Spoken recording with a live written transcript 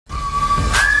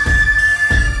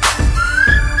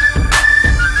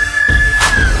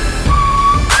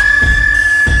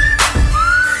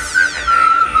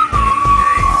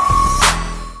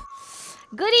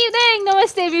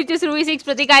Namaste, we just Ruisix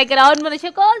Prateeka here on మన show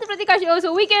call the ప్రతీక show. So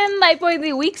weekend అయిపోయింది,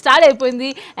 week start అయిపోయింది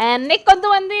and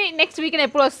కొంతమంది next weekend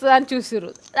ఎప్పుడు వస్తుంది అని చూస్తారు.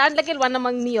 దాంట్లోకి వన్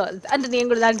అమంగ్ మీ ఆల్ అంటే నేను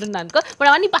కూడా దాంట్లో ఉన్నాను అనుకో. ఇప్పుడు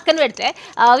అవన్నీ పక్కన పెడితే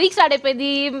వీక్ స్టార్ట్ అయిపోయింది,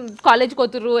 కాలేజ్కి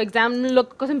పోతుర్రు, ఎగ్జామ్లో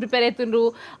కోసం ప్రిపేర్ అవుతుండ్రు,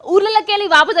 ఊర్లలోకి వెళ్ళి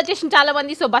వాపస్ వచ్చేసిన చాలా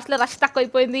మంది. సో బస్లో రష్ తక్కువ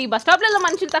అయిపోయింది, బస్ స్టాప్లలో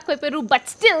మనుషులు తక్కువ అయిపోయారు. బట్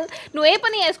స్టిల్ నువ్వు ఏ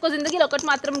పని చేసుకో, జిందగీలో ఒకటి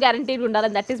మాత్రం గ్యారంటీడ్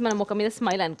ఉండాలి, దట్ ఈస్ మన ముఖం మీద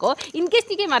స్మైల్ అనుకో. ఇన్ కేస్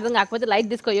నీకేం అర్థం కాకపోతే లైట్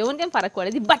తీసుకో, ఎవరికేం ఫరక్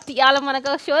పడేది. బట్ ఇవాళ మనకు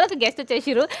షోలోకి గెస్ట్ వచ్చేసారు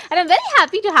and I'm very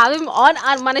happy to have him on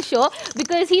మన show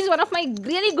because he's one of my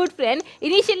really good friend.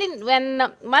 Initially when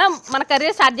మనం మన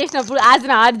కెరీర్ స్టార్ట్ చేసినప్పుడు యాజ్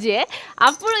అన్ ఆర్జే,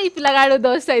 అప్పుడు ఈ పిల్లగాడు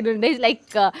దోస్త్ అయి ఉండే like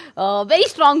very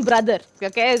strong brother.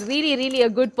 Okay, really really a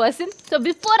good person. So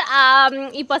before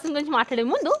ఈ పర్సన్ గురించి మాట్లాడే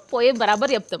ముందు పోయే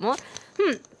బరాబర్ చెప్తాము.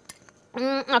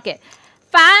 ఓకే,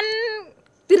 ఫ్యాన్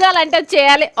తిరగాలంటే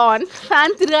చేయాలి ఆన్,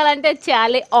 ఫ్యాన్ తిరగాలంటే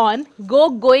చేయాలి ఆన్,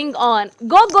 గోయింగ్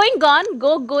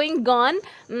గాన్,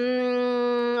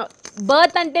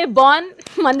 బర్త్ అంటే బాన్,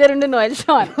 మందిరుండు Noel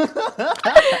Shan.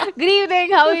 Good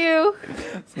evening, how you?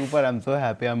 Super, I'm so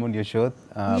happy I'm on your show.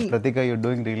 Prateeka, you're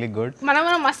doing really good. మనం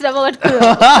మస్తు డబ్బగట్టుకున్నాం.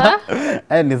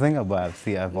 నిజంగా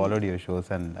I've followed your shows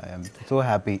and I am so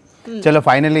happy. చలో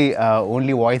finally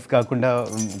only voice కాకుండా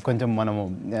కొంచెం మనము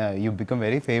you become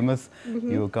very famous.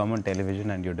 You come on television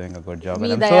and you're doing a good job.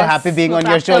 And I'm so happy being on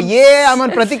your show. Yeah, I'm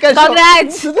on Prateeka Show.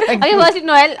 Congrats. Okay, first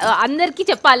Noel, అందరికి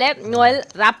చెప్పాలి, Noel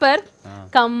wrapper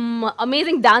come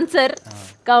amazing dancer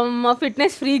cum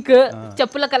fitness freak,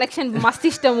 చెప్పుల collection మస్తు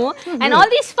ఇష్టము and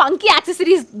all these funky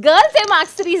accessories. Girls ఏమో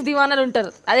accessories దివానాలు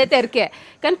ఉంటారు, అదే తెరికే.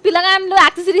 కానీ పిల్లగాళ్ళు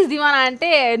యాక్సెసరీస్ దివానా అంటే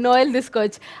నోయల్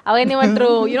తీసుకోవచ్చు. అవన్నీ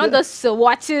ఏమంటారు, you know those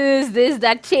watches, this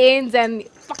that chains and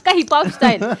Pakka hip hop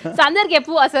style. So అందరికి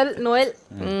చెప్పు, అసలు నోయల్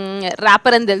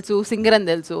ర్యాపర్ అని తెలుసు, సింగర్ అని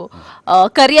తెలుసు.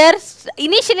 కెరియర్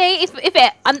ఇనీషియలీ ఇఫ్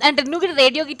అంటే నువ్వు గిట్ట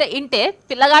రేడియో గిట్ట ఇంటే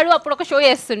పిల్లగాడు అప్పుడు ఒక షో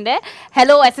చేస్తుండే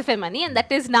హలో ఎస్ఎఫ్ఎం అని, and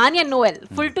that is Nani and Noel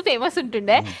full to famous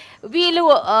ఉంటుండే. వీళ్ళు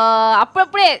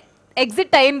అప్పుడప్పుడే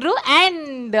exit అయినరు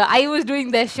and I was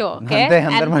doing the show.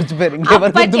 మర్చిపోతే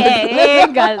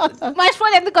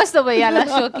ఎందుకు వస్తావు అలా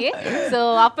షోకి. So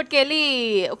అప్పటికెళ్ళి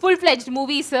full fledged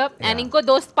movies and ఇంకో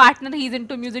దోస్త్ partner he's in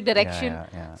to music direction.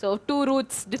 So 2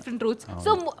 roots, different routes.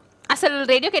 So అసలు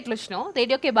రేడియోకి ఎట్లా వచ్చినావు,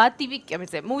 రేడియోకి బాగా టీవీకి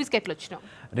మూవీస్కి ఎట్లా వచ్చినావు?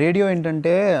 రేడియో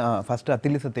ఏంటంటే ఫస్ట్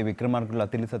అతిలి సత్య విక్రమార్కుడు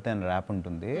అతిలి సత్య అని ర్యాప్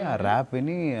ఉంటుంది. ఆ ర్యాప్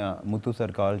విని ముత్తు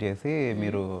సార్ కాల్ చేసి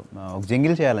మీరు ఒక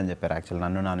జింగిల్ చేయాలని చెప్పారు. యాక్చువల్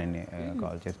నన్ను నాని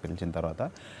కాల్ చేసి పిలిచిన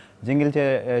తర్వాత జింగిల్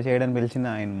చేయడానికి పిలిచిన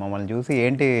ఆయన మమ్మల్ని చూసి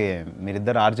ఏంటి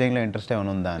మీరిద్దరు ఆర్జేయింగ్లో ఇంట్రెస్ట్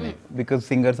ఏమైనా ఉందా అని, బికాజ్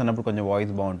సింగర్స్ అన్నప్పుడు కొంచెం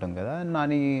వాయిస్ బాగుంటుంది కదా,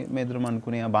 నాని మేద్రం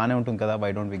అనుకుని బాగానే ఉంటుంది కదా,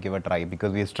 why don't we give a try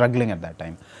because we struggling at that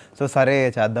time. So సరే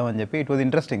చేద్దామని చెప్పి it was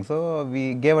interesting. So we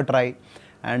gave a try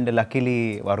and luckily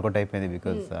work out అయిపోయింది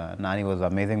because Nani was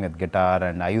amazing with guitar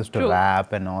and I use to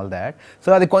rap and all that. So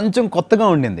అది కొంచెం కొత్తగా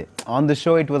ఉండింది on the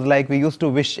show. It was like we use to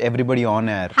wish everybody on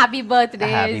air happy birthday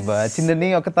చిన్నని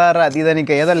ఒక తార అది ఇదని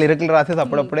ఇంకా ఏదో లిరికల్ రాసేసి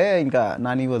అప్పుడప్పుడే ఇంకా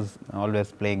Nani was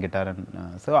always playing guitar and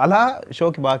so అలా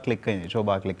షోకి బాగా క్లిక్ అయింది, షో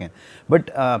బాగా క్లిక్ అయింది. బట్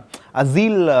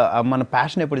అజీల్ మన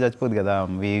ప్యాషన్ ఎప్పుడు చచ్చిపోదు కదా.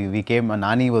 We came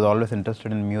Nani was always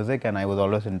interested in music and I was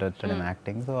always interested in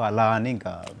acting. So అలా అని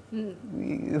ఇంకా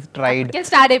ట్రైడ్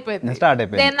స్టార్ట్ అయిపోయింది.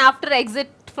 Then after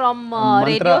exit from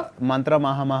radio మంత్ర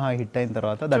మహా హిట్ అయిన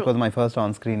తర్వాత that was my first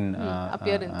on screen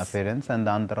appearance. And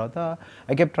దాని తర్వాత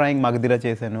I kept trying. Magadheera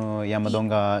చేశాను,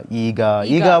 యమదొంగ,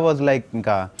 ఈగా వాజ్ లైక్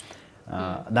ఇంకా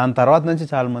దాని తర్వాత నుంచి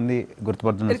చాలా మంది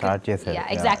గుర్తుపడుతున్న స్టార్ట్ చేశారు.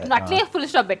 ఎగ్జాక్ట్లీ అట్లే ఫుల్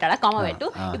స్టాప్ పెట్టాడా, కామా పెట్టు.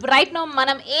 ఇప్పుడు రైట్ నౌ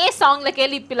మనం ఏ సాంగ్ లకి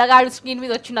వెళ్ళి పిల్లగాడు స్క్రీన్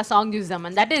మీద వచ్చిన సాంగ్ చూద్దాం.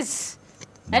 అండ్ దట్ ఈస్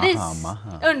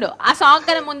ఉండు ఆ సాంగ్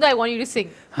కన్నా ముందు I want you to sing.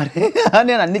 అరే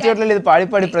నేను అన్ని చోట్ల లేదు పాడి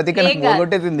ప్రతిక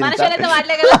పోగొట్టేసింది.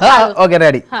 Okay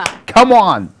ready, come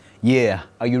on, yeah,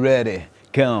 are you ready?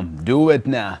 Come do it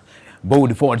now.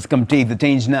 Body forts come take the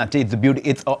change now, take the beauty,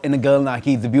 it's all in a girl now,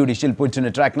 he's the beauty, she'll put you in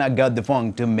a track now, got the funk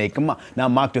to make a now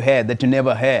mark to hair that you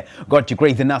never had, got you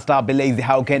crazy now, stop be lazy,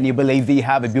 how can you be lazy,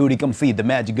 have a beauty, come see the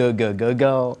magic,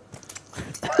 go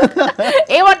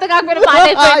ఏ వర్త కాకపోయినా పాట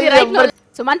అయిపోయింది right now.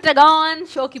 So మంత్ర gone,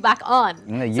 షోకి back on.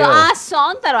 So ఆ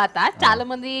song తర్వాత చాలా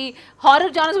మంది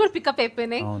horror genres కూడా pickup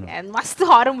అయిపోయినాయి అండ్ మస్తు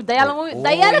హారర్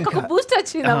దయ్యాలకు ఒక బూస్ట్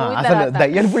వచ్చింది ఆ మూవీ తర్వాత.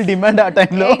 దయ్యాలు ఫుల్ డిమాండ్ ఆ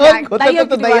టైంలో,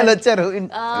 దయ్యాలు వచ్చారు.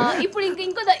 ఇప్పుడు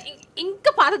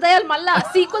ఇంకా పాత దయ్యాలు మళ్ళా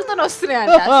సీక్వెల్ తో వస్తున్నాయి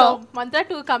అంట. సో మంత్ర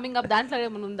 2 కమింగ్ అప్, దాంట్లో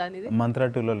ఏమైనా ఉందా అనేది?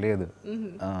 మంత్ర 2లో లేదు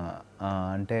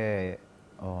అంటే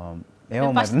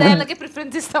ఫస్ట్ దయాలకి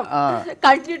ప్రిఫరెన్స్ ఇస్తాం,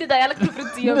 కంటిన్యూటీ దయాలకు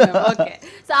ప్రిఫరెన్స్ ఇవ్వం. ఓకే,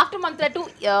 సో ఆఫ్టర్ మంత్ర 2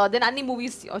 దెన్ అన్ని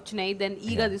మూవీస్ వచ్చినాయి. దెన్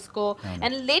ఈగా తీసుకో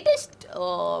and latest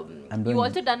you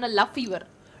also done a love fever.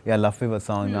 Yeah, love fever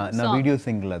song నా వీడియో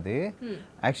సింగిల్ అది.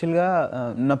 యాక్చువల్గా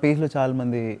నా పేజ్లో చాలా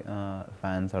మంది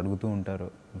ఫ్యాన్స్ అడుగుతూ ఉంటారు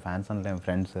ఫ్యాన్స్ అంటే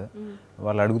ఫ్రెండ్స్,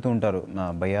 వాళ్ళు అడుగుతూ ఉంటారు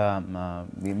భయ్యా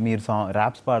మీరు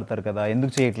ర్యాప్స్ పాడతారు కదా,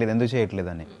 ఎందుకు చేయట్లేదు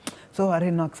అని. సో అరే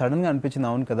నాకు సడన్గా అనిపించింది,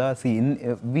 అవును కదా,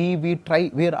 we try,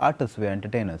 we are artists, we are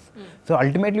entertainers, so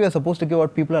ultimately we are supposed to give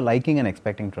what people are liking and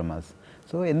expecting from us.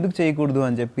 So ఎందుకు చేయకూడదు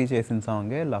అని చెప్పి చేసిన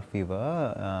సాంగే లవ్ ఫీవర్.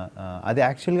 అది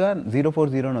యాక్చువల్గా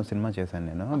 040 అనే సినిమా చేశాను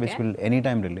నేను, which will any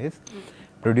time release.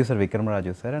 Producer Vikram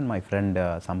Raju sir and my friend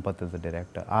Sampath is the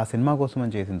director. ఆ సినిమా కోసం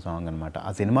అని చేసిన సాంగ్ అనమాట.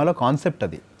 ఆ సినిమాలో కాన్సెప్ట్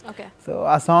అది. సో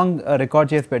ఆ సాంగ్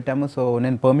రికార్డ్ చేసి పెట్టాము. సో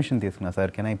నేను పర్మిషన్ తీసుకున్నా,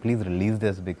 sir can I please release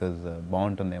this because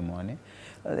బాగుంటుందేమో అని.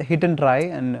 Hit and try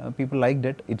and people like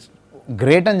that. It's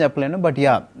great అని చెప్పలేను, బట్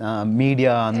యా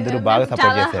మీడియా అందరూ బాగా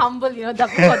సపోర్ట్ చేశారు.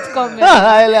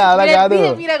 అలా కాదు,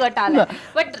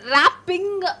 బట్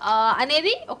ర్యాపింగ్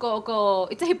అనేది ఒక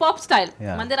ఇట్స్ హిప్ హాప్ స్టైల్,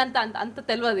 మందర అంత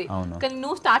తెలియదు. కానీ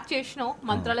నువ్వు స్టార్ట్ చేసినావు,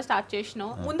 మంత్రాలు స్టార్ట్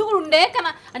చేసినావు, ముందు కూడా ఉండే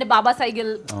కానీ అంటే బాబా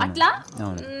సైకిల్ అట్లా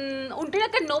ఉంటే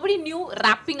కానీ నోబడి న్యూ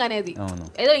ర్యాపింగ్ అనేది.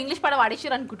 ఏదో ఇంగ్లీష్ పాట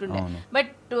వాడేసారు అనుకుంటుండే,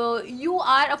 but you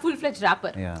are a full fledged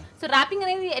wrapper. So wrapping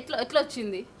అనేది ఎట్లా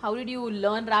వచ్చింది? How did you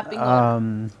learn wrapping?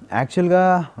 యాక్చువల్గా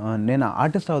నేను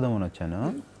ఆర్టిస్ట్ అవుదామని వచ్చాను.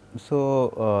 సో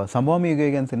సంభవం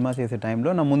యుగేగన్ సినిమా చేసే టైంలో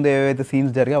నా ముందు ఏవైతే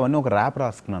సీన్స్ జరిగాయి అవన్నీ ఒక ర్యాప్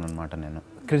రాసుకున్నాను అనమాట నేను.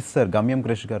 క్రిష్ సార్, గమ్యం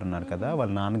క్రిష్ గారు ఉన్నారు కదా,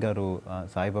 వాళ్ళ నాన్నగారు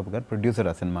సాయిబాబు గారు ప్రొడ్యూసర్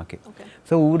ఆ సినిమాకి.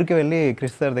 సో ఊరికి వెళ్ళి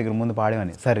క్రిష్ సార్ దగ్గర ముందు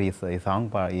పాడేవాని, సార్ ఈ సాంగ్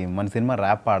మన సినిమా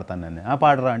ర్యాప్ పాడతాను నేను.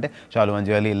 పాడరా అంటే, చాలు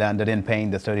మంచి వెళ్ళి landed and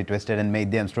pain the story twisted and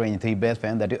made them strange 3 best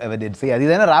fan that you ever did see, అది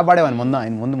ఇదైనా ర్యాప్ పాడేవాని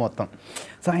ఆయన ముందు మొత్తం.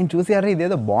 సో ఆయన చూసి అరే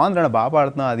ఇదేదో బాగుంది, బాగా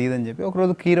పాడుతున్నావు అది ఇది అని చెప్పి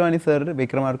ఒకరోజు కీరవాణి సార్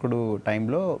విక్రమార్కుడు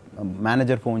టైంలో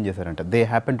మేనేజర్ ఫోన్ చేశారంట. They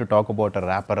happen to talk about a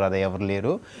wrapper, అదే ఎవరు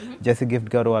లేరు, జెసి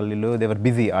గిఫ్ట్ గారు వాళ్ళు దేవర్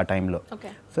బిజీ ఆ టైంలో.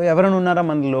 సో ఎవరైనా ఉన్నారా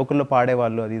మన లోకల్లో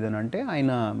పాడేవాళ్ళు అది ఇది అంటే,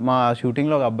 ఆయన మా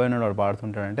షూటింగ్లో ఒక అబ్బాయి ఉన్నాడు, వాడు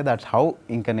పాడుతుంటాడంటే. దట్స్ హౌ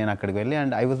ఇంకా నేను అక్కడికి వెళ్ళి,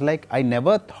 and I was like I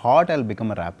never thought I will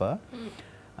become a wrapper,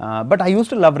 but I use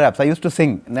to love wraps, I use to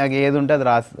sing. నాకు ఏది ఉంటే అది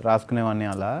రాసుకునేవాడిని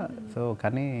అలా. సో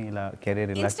కానీ ఇలా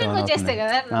కెరీర్ ఇలా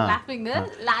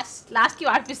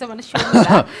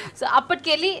సో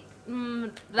అప్పటికెళ్ళి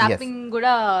ర్యాపింగ్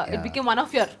కూడా it became one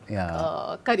of your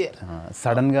career.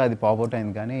 Sudden గా అది పాప్ అవుట్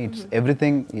అయింది, కానీ ఇట్స్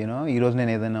ఎవ్రీథింగ్ యూనో. ఈ రోజు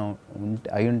నేను ఏదైనా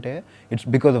అయి ఉంటే it's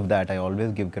because of that. I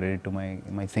always give credit to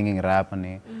my singing rap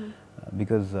అని.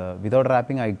 Because without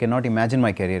rapping I cannot imagine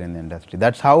my career in the industry.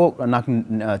 That's how నాకు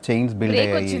chains build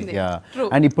అయ్యాయి.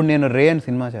 అండ్ ఇప్పుడు నేను రే అని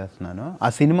సినిమా చేస్తున్నాను. ఆ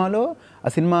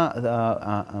cinema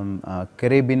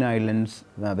Caribbean islands,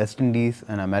 west Indies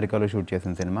and అమెరికాలో shoot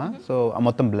చేసిన సినిమా. సో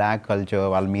మొత్తం బ్లాక్ కల్చర్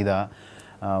వాళ్ళ మీద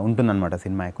ఉంటుందన్నమాట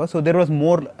సినిమా ఎక్కువ. So there was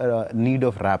more need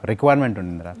of rap, requirement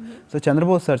ఉంటుంది ర్యాప్. సో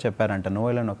చంద్రబోస్ సార్ చెప్పారంట,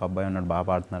 నోయల్ అని ఒక అబ్బాయి ఉన్నాడు బాగా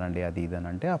పాడుతున్నారండి అది ఇది అని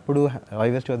అంటే, అప్పుడు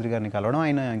వైవస్ చౌదరి గారిని కలవడం.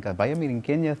 ఆయన ఇంకా భయ్య మీరు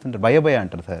ఇంకేం చేస్తుంటారు, భయ్య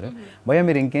అంటారు సార్. భయ్య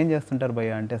మీరు ఇంకేం చేస్తుంటారు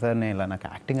భయ్య అంటే, సార్ నేను ఇలా నాకు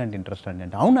యాక్టింగ్ అంటే ఇంట్రెస్ట్ అండి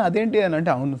అంటే, అవును అదేంటి అని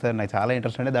అంటే, అవును సార్ నాకు చాలా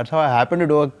ఇంట్రెస్ట్ అంటే. That's how I happen to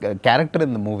do a character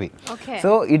in the movie.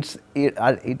 So it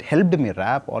helped me,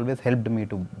 rap always helped me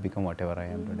to become what ever I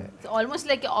am today. Almost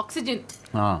like oxygen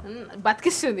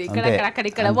బతికిస్తుంది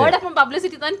ఇక్కడ word of publicity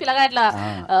పిల్లగా అట్లా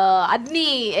అన్ని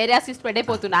areas spread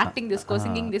అయిపోతుంది. Acting తీసుకో,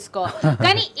 singing తీసుకో.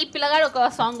 కానీ ఈ పిల్లగాడు ఒక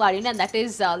సాంగ్ వాడింది, and that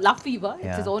is love fever.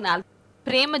 It's his own album.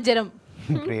 ప్రేమ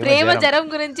జరం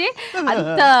గురించి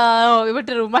అంత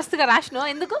ఏమంటారు మస్తుగా రాసినావు.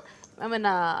 ఎందుకు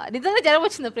ఏమన్నా నిజంగా జ్వరం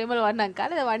వచ్చిందా ప్రేమలో పడినాక,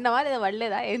 లేదా పడినావా లేదా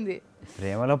పడలేదా ఏంది?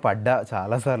 ప్రేమలో పడ్డా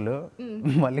చాలా సార్లు,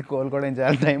 మళ్ళీ కోలుకోవడం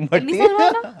చాలా టైం పట్టి,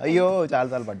 అయ్యో చాలా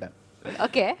సార్లు పడ్డాను.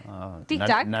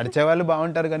 నడిచే వాళ్ళు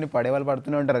బాగుంటారు కానీ పడే వాళ్ళు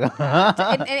పడుతూనే ఉంటారు కదా.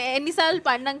 ఎన్నిసార్లు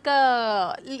పడినాక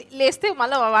లేస్తే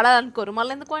మళ్ళీ పడాలనుకోరు,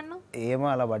 మళ్ళీ ఎందుకు పడినా? ఏమో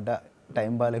అలా పడ్డా,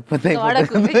 టైం బాగాలేకపోతే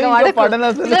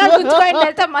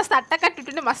మస్తు అట్ట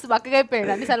కట్టుంటే మస్తు బక్కగా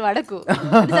అయిపోయాడు. అన్నిసార్లు పడకు,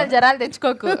 అన్నిసార్లు జ్వరాలు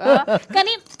తెచ్చుకోకు.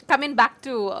 కానీ coming back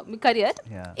to me career,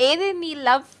 ఏది నీ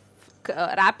లవ్?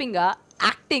 ర్యాపింగా,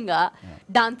 యాక్టింగా,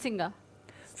 డాన్సింగా?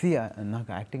 నాకు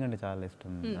యాక్టింగ్ అంటే చాలా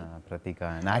ఇష్టం ప్రతీక.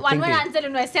 నాకు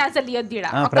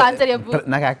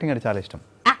యాక్టింగ్ అంటే చాలా ఇష్టం.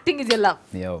 Acting is your love.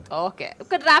 Okay,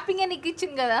 ఒక ర్యాపింగ్ నీకు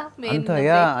ఇచ్చింది కదా అంత.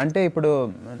 అంటే ఇప్పుడు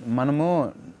మనము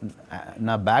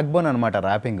నా బ్యాక్ బోన్ అనమాట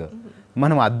ర్యాపింగ్.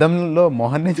 మనం అద్దంలో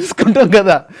మొహాన్ని చూసుకుంటాం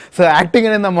కదా, సో యాక్టింగ్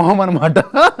అనేది నా మొహం అనమాట.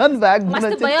 బ్యాక్ బోన్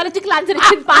బయాలజికల్ ఆన్సర్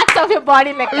ఇచ్చిన పార్ట్స్ ఆఫ్ యువర్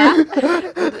బాడీ లెక్క.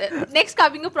 నెక్స్ట్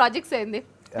కమింగ్ ప్రాజెక్ట్స్ ఏంది?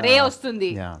 రే వస్తుంది,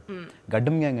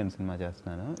 గడ్డం గ్యాంగ్ అని సినిమా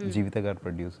చేస్తున్నాను, జీవిత గారు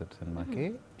ప్రొడ్యూసర్ సినిమాకి.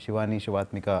 శివాని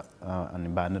శివాత్మిక అని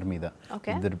బ్యానర్ మీద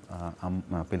ఇద్దరు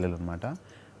పిల్లలు అనమాట.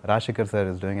 Rajasekhar sir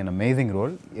is doing an amazing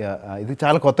role. ఇది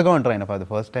చాలా కొత్తగా ఉంటారు ఆయన. For the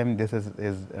first time this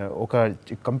is ఒక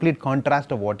complete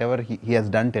contrast of what ever he Hess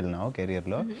done till now career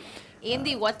లో.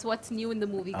 ఏంది watts new in the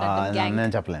movie?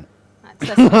 నేను చెప్పలేను,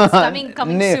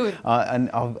 coming soon.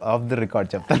 Off the record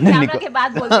చెప్తాను. Camera ke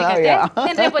baad bolte karte.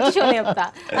 నేను రేపు వచ్చి షోలో చెప్తా.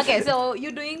 Okay, so you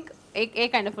doing A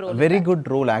kind of role? Very good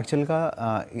role యాక్చువల్గా.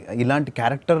 ఇలాంటి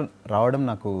క్యారెక్టర్ రావడం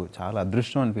నాకు చాలా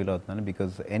అదృష్టం అని ఫీల్ అవుతున్నాను.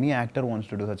 Because any actor wants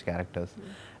to do such characters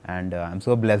and I'm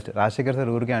so blessed. Rajasekhar sir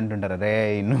ఊరికే అంటుంటారు, అరే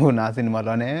నువ్వు నా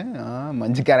సినిమాలోనే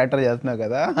మంచి క్యారెక్టర్ చేస్తున్నావు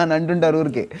కదా అని అంటుంటారు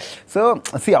ఊరికే. So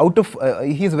see out of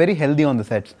he's very healthy on the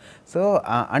sets. So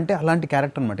అంటే అలాంటి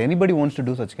క్యారెక్టర్ అనమాట. Anybody wants to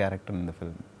do such character in the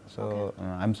film. So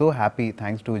I'm so happy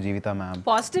thanks to Jeevitha ma'am.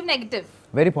 Positive negative?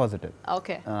 Very positive.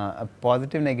 Okay,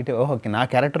 positive negative. Okay, నా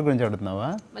character గురించి అడుగుతున్నావా?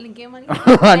 మళ్ళీ ఇంకేమని?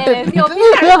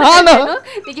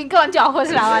 నీకు ఇంకా మంచి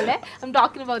ఆఫర్స్ రావాలి. I'm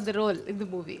talking about the role in the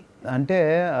movie. అంటే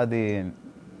అది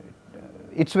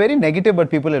it's very negative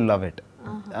but people will love it.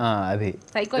 అది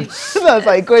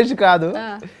సైకోయిష్ కాదు,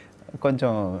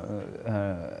 కొంచెం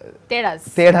తేడా,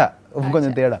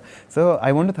 కొంచెం తేడా. So I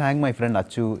want to thank my friend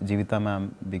అచ్చు, జీవిత మ్యామ్,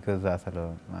 బికాజ్ అసలు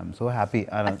I'm so happy.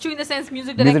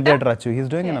 Music director అచ్చు, he's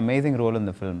doing an amazing role in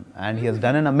the film and he has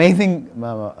done an amazing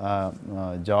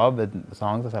job with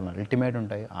songs. అసలు ultimate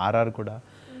ఉంటాయి. RR కూడా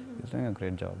he's doing a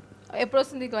great job. ఎప్పుడు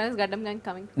వస్తుంది గడ్డం gang?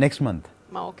 Coming next month.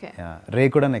 Okay, రే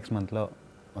కూడా next month లో.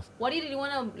 What do you really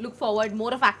want to look forward?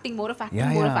 More of acting, more of acting,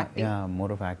 more of acting. Yeah,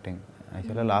 more of acting.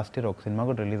 యాక్చువల్గా last year ఒక cinema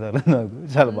కూడా release అవ్వలేదు, నాకు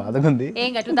చాలా బాధగా ఉంది. ఏం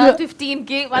 2015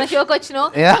 కి మన షోకి వచ్చినాం,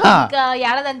 ఇంకా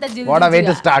ఏడాదంతా what a way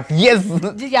to start. Yes,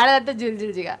 ఏడాదంతా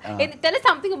జిల్జిల్జిగా. Tell us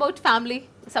something about family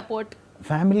support.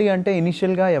 Family అంటే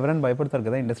ఇనిషియల్గా ఎవరైనా భయపడతారు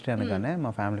కదా ఇండస్ట్రీ అనగానే.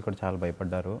 మా ఫ్యామిలీ కూడా చాలా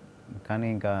భయపడ్డారు. కానీ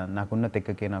ఇంకా నాకున్న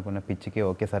తెక్కకి, నాకున్న పిచ్చికి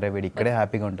ఓకే సరే వీడు ఇక్కడే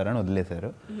హ్యాపీగా ఉంటారని వదిలేశారు.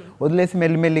 వదిలేసి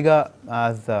మెల్లిమెల్లిగా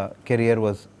as career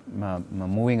was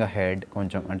moving ahead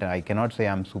కొంచెం, అంటే I cannot say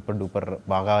I'm super duper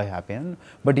బాగా హ్యాపీ అండ్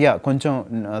బట్ యా కొంచెం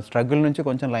స్ట్రగుల్ నుంచి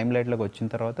కొంచెం లైమ్ లైట్లోకి వచ్చిన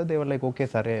తర్వాత దే వర్ లైక్ ఓకే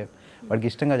సరే వాడికి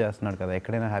ఇష్టంగా చేస్తున్నాడు కదా,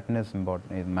 ఎక్కడైనా హ్యాపీనెస్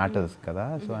ఇంపార్టెంట్ మ్యాటర్స్ కదా.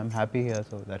 So I'm happy here.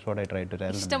 So that's what I try to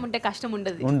tell. ఇష్టం ఉంటే కష్టం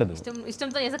ఉండదు.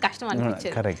 ఇష్టంతో చేసే కష్టం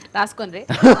అనిపించదు. కరెక్ట్, రాసుకోండి.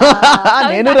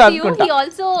 నేను రాసుకుంటా.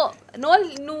 ఆల్సో నోల్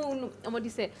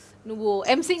నువ్వు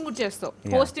ఎంసింగ్ కూడా చేస్తావు,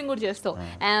 హోస్టింగ్ కూడా చేస్తావు.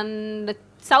 అండ్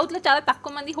సౌత్ లో చాలా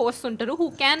తక్కువ మంది హోస్ట్ ఉంటారు who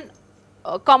can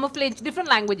camouflage different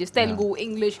languages, Telugu,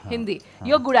 English, Hindi.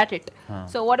 You're good at it.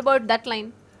 So what about that line?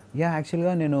 Yeah,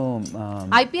 actually నేను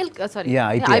IPL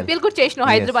IPL కూడా చేసిన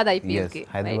హైదరాబాద్ IPL కి.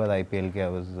 హైదరాబాద్ IPL కి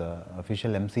I was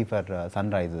official MC for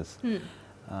Sunrisers.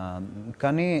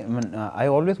 కానీ I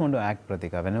always want to act,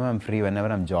 Prateeka. Whenever I'm free, whenever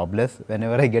I'm jobless,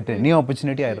 whenever I get any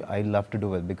opportunity, I love to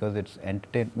do it because it's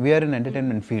we are in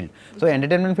entertainment field. So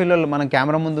entertainment field లో మనం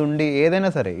camera ముందు ఉండి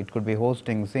ఏదైనా సరే, it could be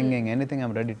hosting, singing, anything,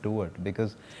 I'm ready to do it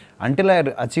because until I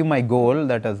achieve my goal,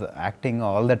 that is acting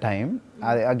all the time,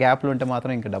 ఆ గ్యాప్లో ఉంటే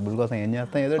మాత్రం ఇంకా డబ్బుల కోసం ఏం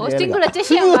చేస్తాం, ఏదో హోస్టింగ్ కూడా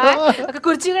వచ్చేసాయి. ఒక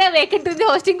కుర్చీ కూడా వేకెంట్ ఉంది,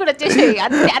 హోస్టింగ్ కూడా వచ్చేసాయి,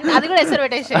 అది కూడా ఎసరు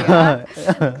పెట్టేసాయి.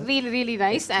 Really really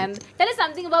nice. And tell us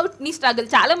something about నీ స్ట్రగుల్.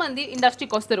 చాలా మంది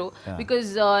ఇండస్ట్రీకి వస్తారు బికాజ్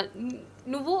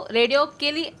నువ్వు రేడియోకి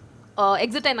వెళ్ళి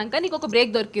ఎగ్జిట్ అయినాక నీకు ఒక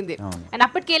బ్రేక్ దొరికింది అండ్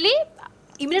అప్పటికెళ్ళి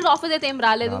ఇమీడియట్ ఆఫర్స్ అయితే ఏం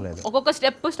రాలేదు. ఒక్కొక్క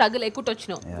స్టెప్ స్ట్రగుల్ ఎక్కువ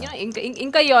వచ్చినావు,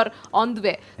 ఇంకా you're on the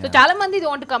way. So చాలా మంది ఇది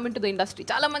want come in to the industry,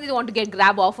 చాలా మంది ఇది want get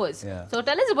grab offers. So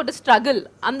tell us about the struggle.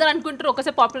 అందరూ అనుకుంటారు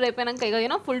ఒకసారి పాపులర్ అయిపోయినాక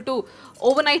ఇక full to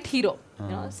over night hero.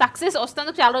 Success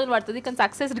వస్తుంది చాలా రోజులు పడుతుంది, కానీ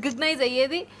సక్సెస్ రికగ్నైజ్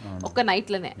అయ్యేది ఒక నైట్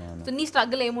లోనే. సో నీ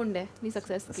స్ట్రగుల్ ఏముండే నీ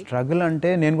సక్సెస్? స్ట్రగుల్ అంటే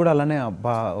నేను కూడా అలానే,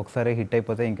 అబ్బా ఒకసారి హిట్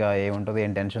అయిపోతే ఇంకా ఏముంటుంది,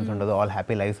 ఏం టెన్షన్స్ ఉండదు, ఆల్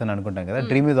హ్యాపీ లైఫ్స్ అని అనుకుంటాం కదా.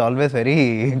 Dream is always very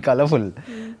colourful.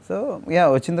 So yeah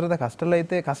వచ్చిన తర్వాత కష్టాలు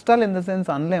అయితే కష్టాలు ఇన్ ద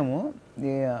సెన్స్ అనలేము,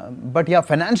 బట్ యా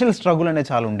ఫైనాన్షియల్ స్ట్రగుల్ అనేది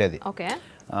చాలా ఉండేది.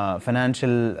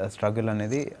 ఫైనాన్షియల్ స్ట్రగుల్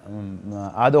అనేది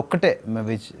అది ఒక్కటే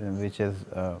విచ్ ఇస్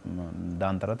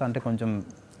దాని తర్వాత అంటే కొంచెం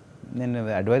నేను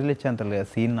అడ్వైజ్లు ఇచ్చేంత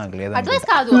సీన్ నాకు లేదు. అడ్వైస్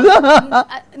కాదు,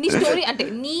 నీ స్టోరీ అంటే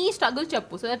నీ స్ట్రగుల్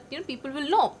చెప్పు, so that people will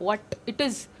know what it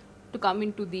is to come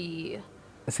into the.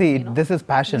 See, this is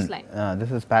passion.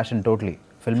 This is passion totally.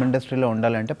 Film ఇండస్ట్రీలో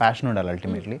ఉండాలంటే ప్యాషన్ ఉండాలి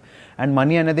అల్టిమేట్లీ. అండ్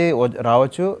మనీ అనేది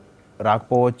రావచ్చు,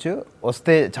 రాకపోవచ్చు,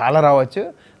 వస్తే చాలా రావచ్చు,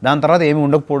 దాని తర్వాత ఏమి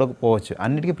ఉండకపోవచ్చు.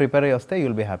 అన్నిటికీ ప్రిపేర్ అయ్యి వస్తే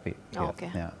యూల్ బి హ్యాపీ.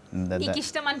 నీకు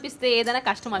ఇష్టం అనిపిస్తే ఏదైనా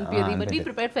కష్టం అనిపించదు, but be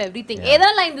prepared for everything.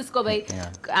 ఏదైనా లైన్ తీసుకో బై,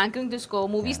 యాంకరింగ్ తీసుకో,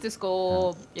 మూవీస్ తీసుకో,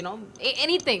 you know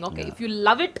anything. Okay, if you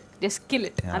love it just kill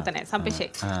it, అంతనే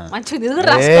సంపేషేయ్. మంచిగా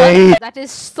రాసుకో. That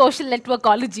is social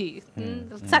నెట్వర్కాలజీ,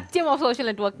 Satyam of social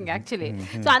networking actually.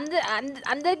 So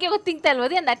అందరికీ ఒక థింగ్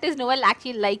తెలియదు, and that is novel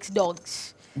actually likes dogs.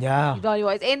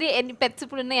 ఎన్ని పెట్స్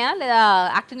ఇప్పుడు ఉన్నాయా లేదా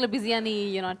యాక్టింగ్ లో బిజీ అని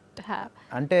యు నాట్ హ్యావ్?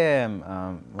 అంటే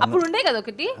అప్పుడు ఉండే కదా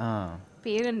ఒకటి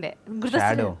పేరుండే,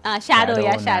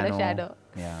 షాడో.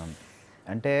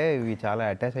 అంటే ఇవి చాలా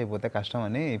అటాచ్ అయిపోతే కష్టం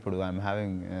అని ఇప్పుడు ఐఎమ్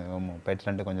హ్యావింగ్ పెట్స్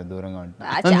అంటే కొంచెం దూరంగా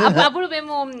ఉంటాను. అప్పుడు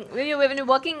మేము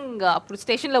వర్కింగ్ అప్పుడు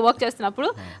స్టేషన్ లో వర్క్ చేస్తున్నప్పుడు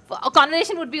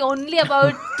conversation would be only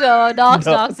about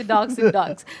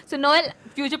dogs. So Noel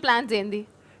future plans ఏంది?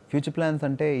 ఫ్యూచర్ ప్లాన్స్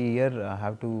అంటే ఈ year I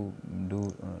have to do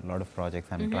lot of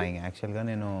projects I'm trying. యాక్చువల్గా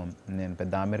నేను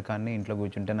పెద్ద ఆమిర్ ఖాన్ని ఇంట్లో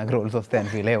కూర్చుంటే నాకు రోల్స్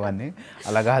వస్తాయని ఫీల్ అయ్యేవాడిని.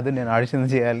 అలా కాదు, నేను ఆడిషన్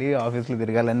చేయాలి, ఆఫీస్లో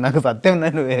తిరగాలని నాకు సత్యం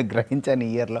నేను గ్రహించాను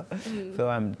ఈ ఇయర్లో. So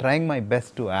I'm trying my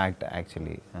best to act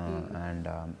actually. And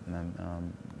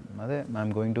అదే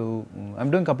I'm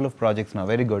doing couple of projects now,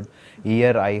 very good. ఈ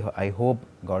year I hope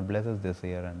God blesses this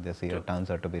year and this year turns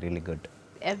out to be really good.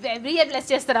 Every year bless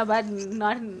చేస్తారా? But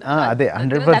అదే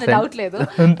 100% doubt లేదు.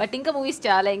 But ఇంకా movies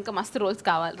చాలా, ఇంకా మస్తు roles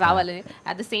రావాలి.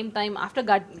 At the same time after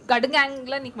God gang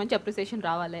లో నీకు మంచి అప్రిసియేషన్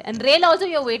రావాలి. And Rela also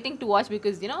you're waiting to watch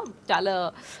because చాలా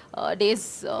days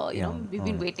we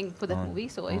been waiting for that movie.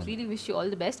 So I really wish you all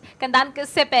the best. కానీ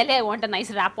దానికసే పహలే I want a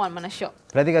nice rap on మన show.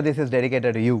 Prateeka, this is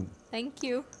dedicated to you. Thank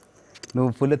you.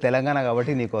 నువ్వు full Telangana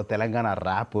కాబట్టి నీకు Telangana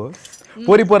rap.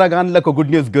 పోరిపోరగాన్లకు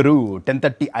good news గురు,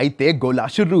 10:30 అయితే గోలా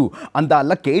షురు,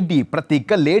 అందాల కేడి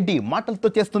ప్రతీక lady, మాటలతో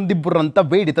చేస్తుంది బుర్రంతా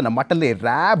వేడి, తన మాటలే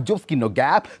rap, జోస్కి no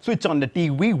gap, switch on the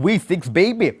TV V6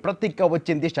 baby, ప్రతీక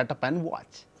వచ్చింది షటప్ అండ్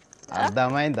వాచ్.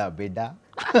 అర్థమైందా బిడ్డ?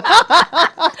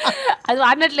 అది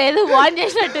వాడినట్లేదు, వాన్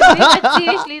చేసినట్టు.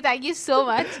 Seriously thank you so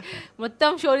much. మొత్తం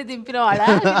షోని దింపిన వాడ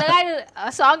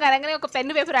సాంగ్ అనగానే ఒక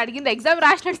పెన్ పేపర్ అడిగింది, ఎగ్జామ్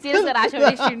రాసినట్టు సీరియస్గా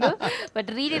రాసిండు. But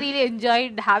really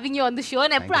enjoyed having you on the show.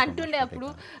 అని ఎప్పుడు అంటుండే అప్పుడు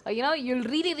you'll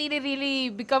really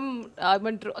become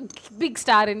big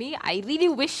star అని. I really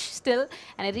wish still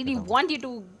and I really want you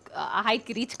to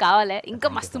హైకి reach కావాలి. ఇంకా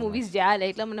మస్తు మూవీస్ చేయాలి,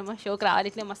 ఇట్లా మనం షోకి రావాలి,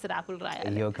 ఇట్లా మస్తు ర్యాపులు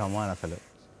రాయాలి. అసలు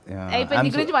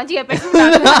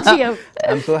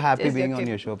I'm so happy being on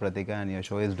your show, Prateeka, and your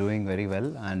show is doing very well.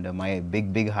 And my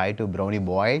big hi to Brownie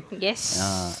Boy. Yes.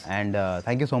 And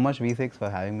thank you so much V6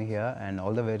 for having me here, and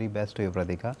all the very best to you,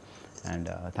 Prateeka. And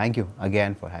thank you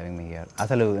again for having me here.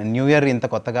 Asalu New Year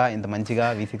inta kottaga inta manchiga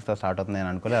V6 తో start అవుతుంది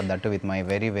నేను అనుకోలేదు. That with my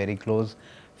very close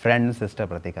friend sister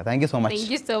Prateeka. Thank you so much.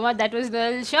 Thank you so much. That was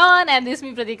Noel Sean and this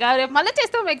me Prateeka. రేపు మళ్ళీ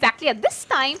చేస్తాం exactly at this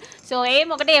time. So ఏం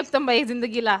ఒకటే చెప్తాం బై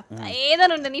జిందగీలా,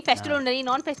 ఏదైనా ఉండని, ఫెస్టివల్ ఉండని,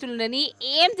 non festival ఉండని,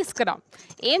 ఏం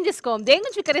తీసుకోం దేని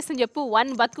గురించి వికరిస్తాం చెప్పు.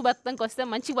 బతుకుతానికి వస్తే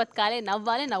మంచి బతకాలి,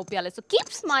 నవ్వాలి, నవ్వుపియాలి. So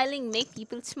keep smiling, make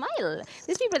people smile.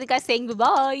 This me Prateeka saying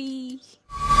bye.